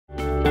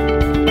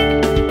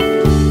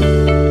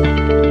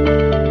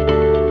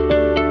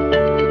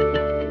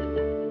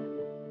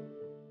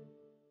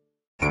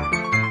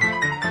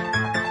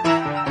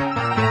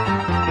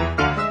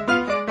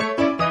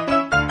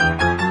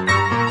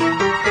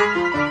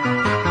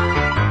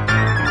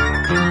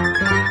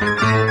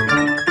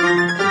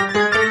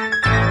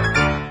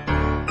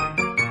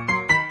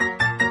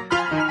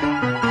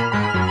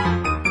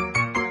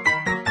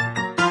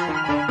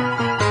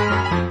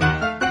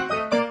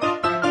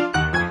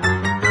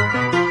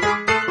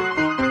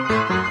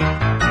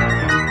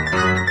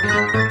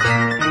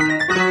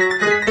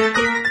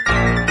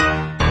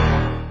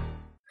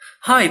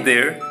Hi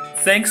there!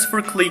 Thanks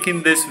for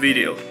clicking this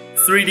video.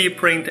 3D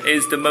print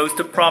is the most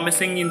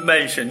promising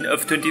invention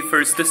of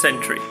 21st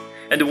century.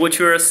 And what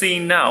you are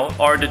seeing now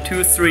are the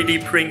two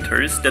 3D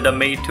printers that are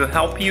made to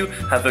help you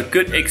have a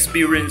good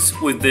experience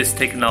with this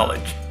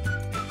technology.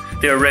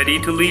 They are ready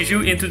to lead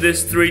you into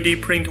this 3D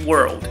print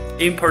world,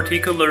 in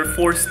particular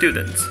for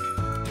students.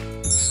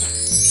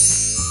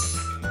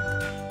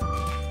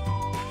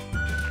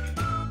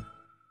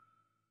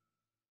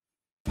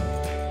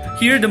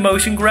 Here the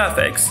motion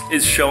graphics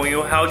is showing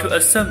you how to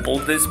assemble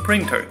this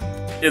printer.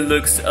 It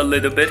looks a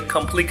little bit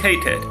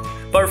complicated,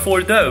 but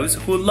for those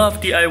who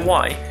love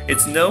DIY,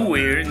 it's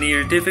nowhere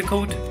near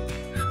difficult.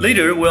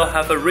 Later we'll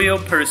have a real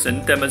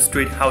person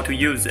demonstrate how to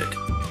use it.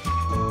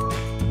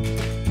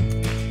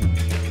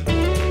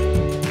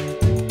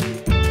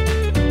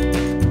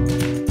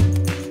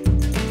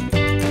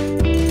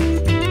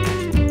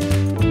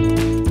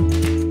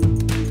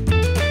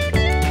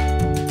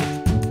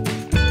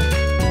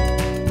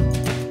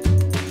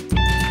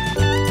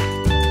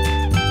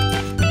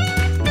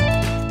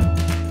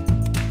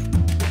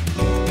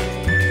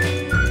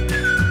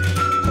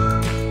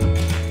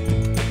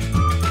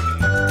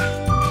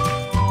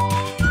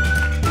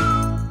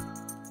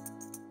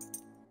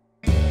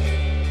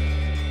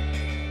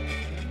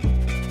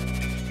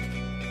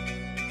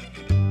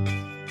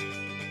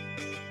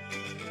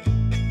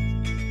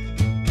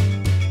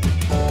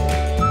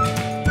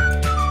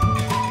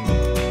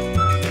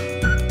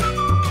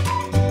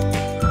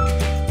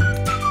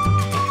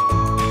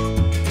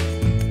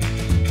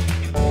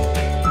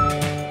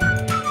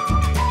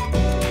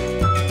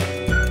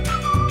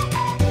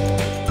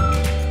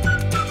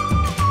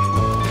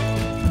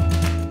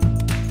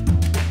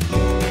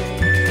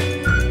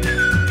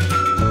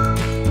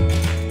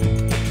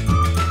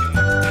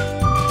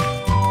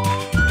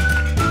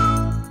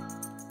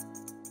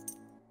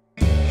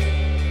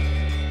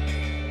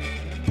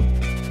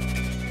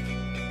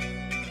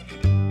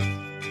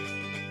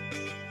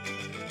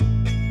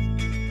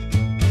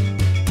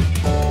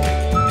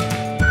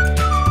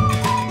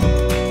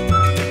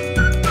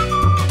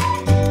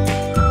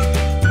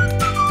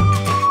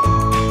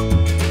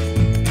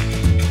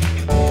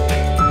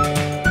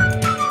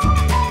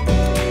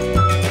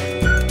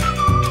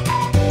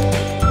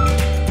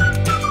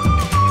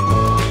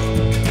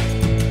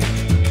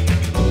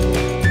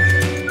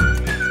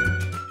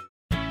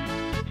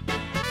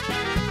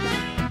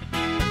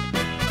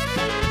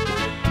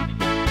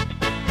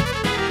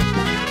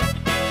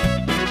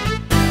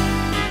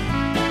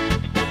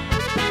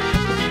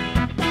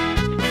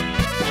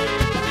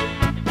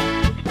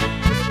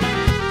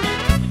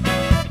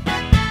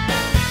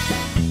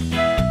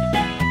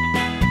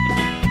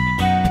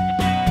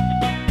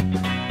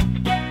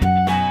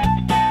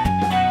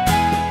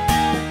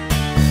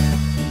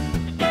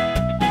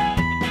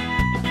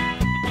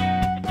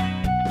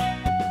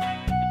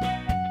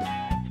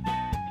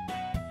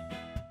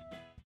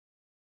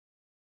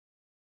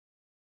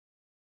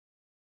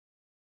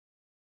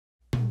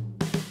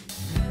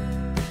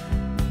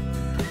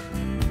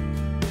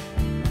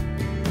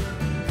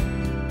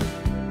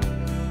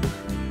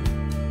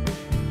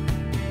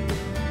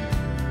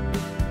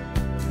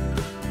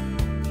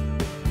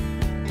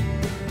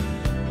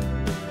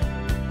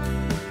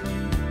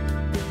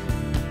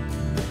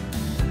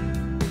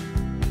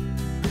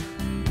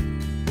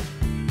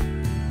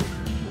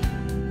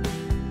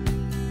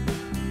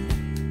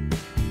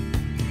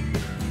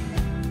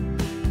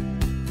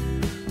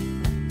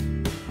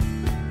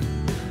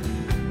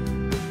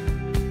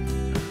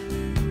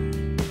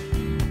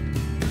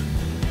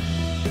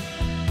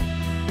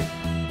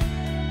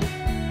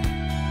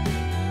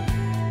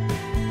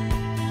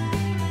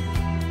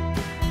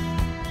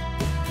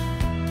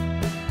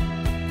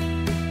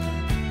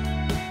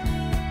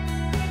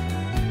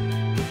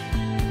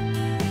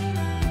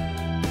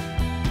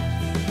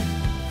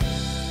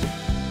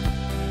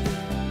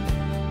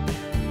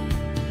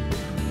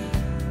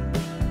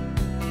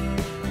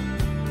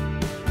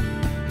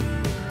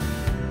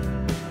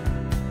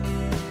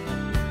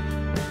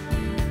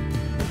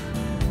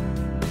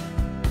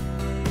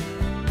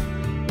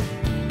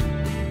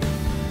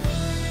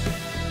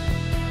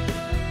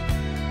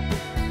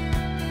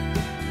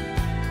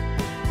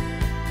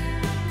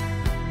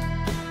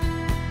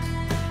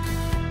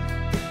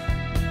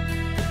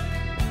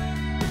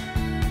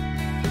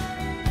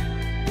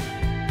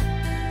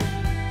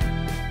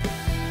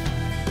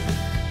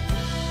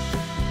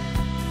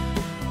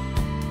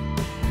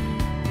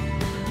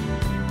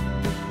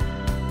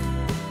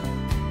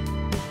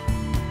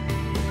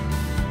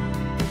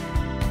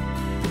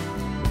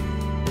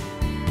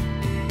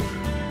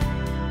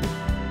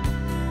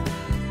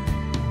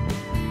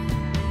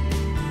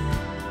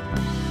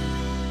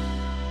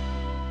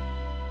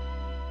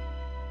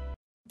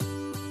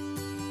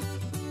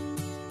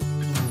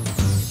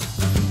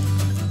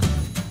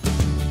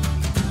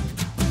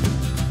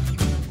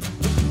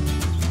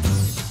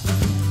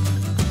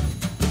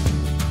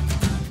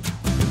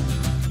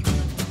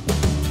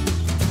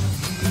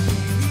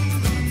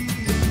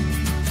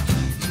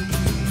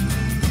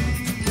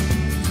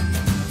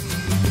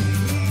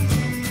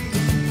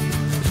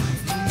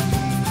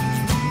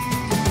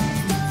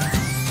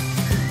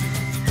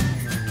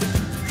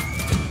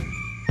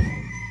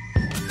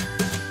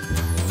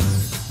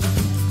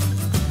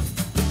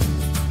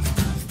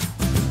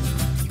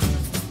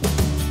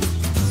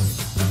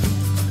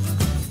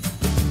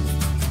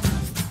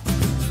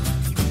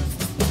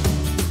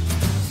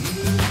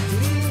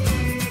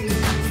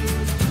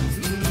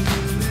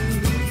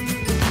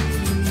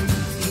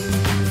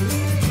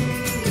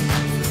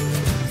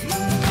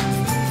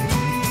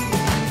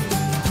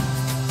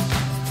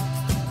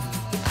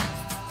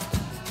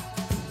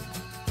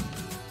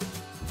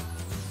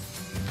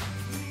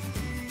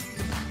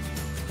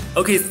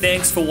 Okay,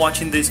 thanks for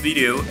watching this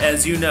video.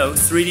 As you know,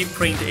 3D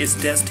print is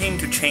destined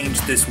to change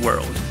this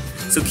world.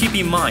 So keep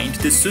in mind,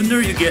 the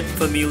sooner you get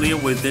familiar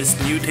with this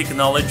new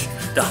technology,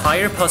 the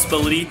higher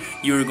possibility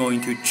you're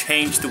going to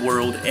change the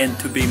world and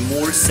to be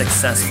more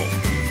successful.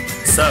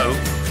 So,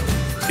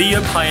 be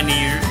a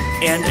pioneer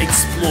and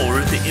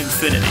explore the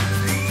infinity.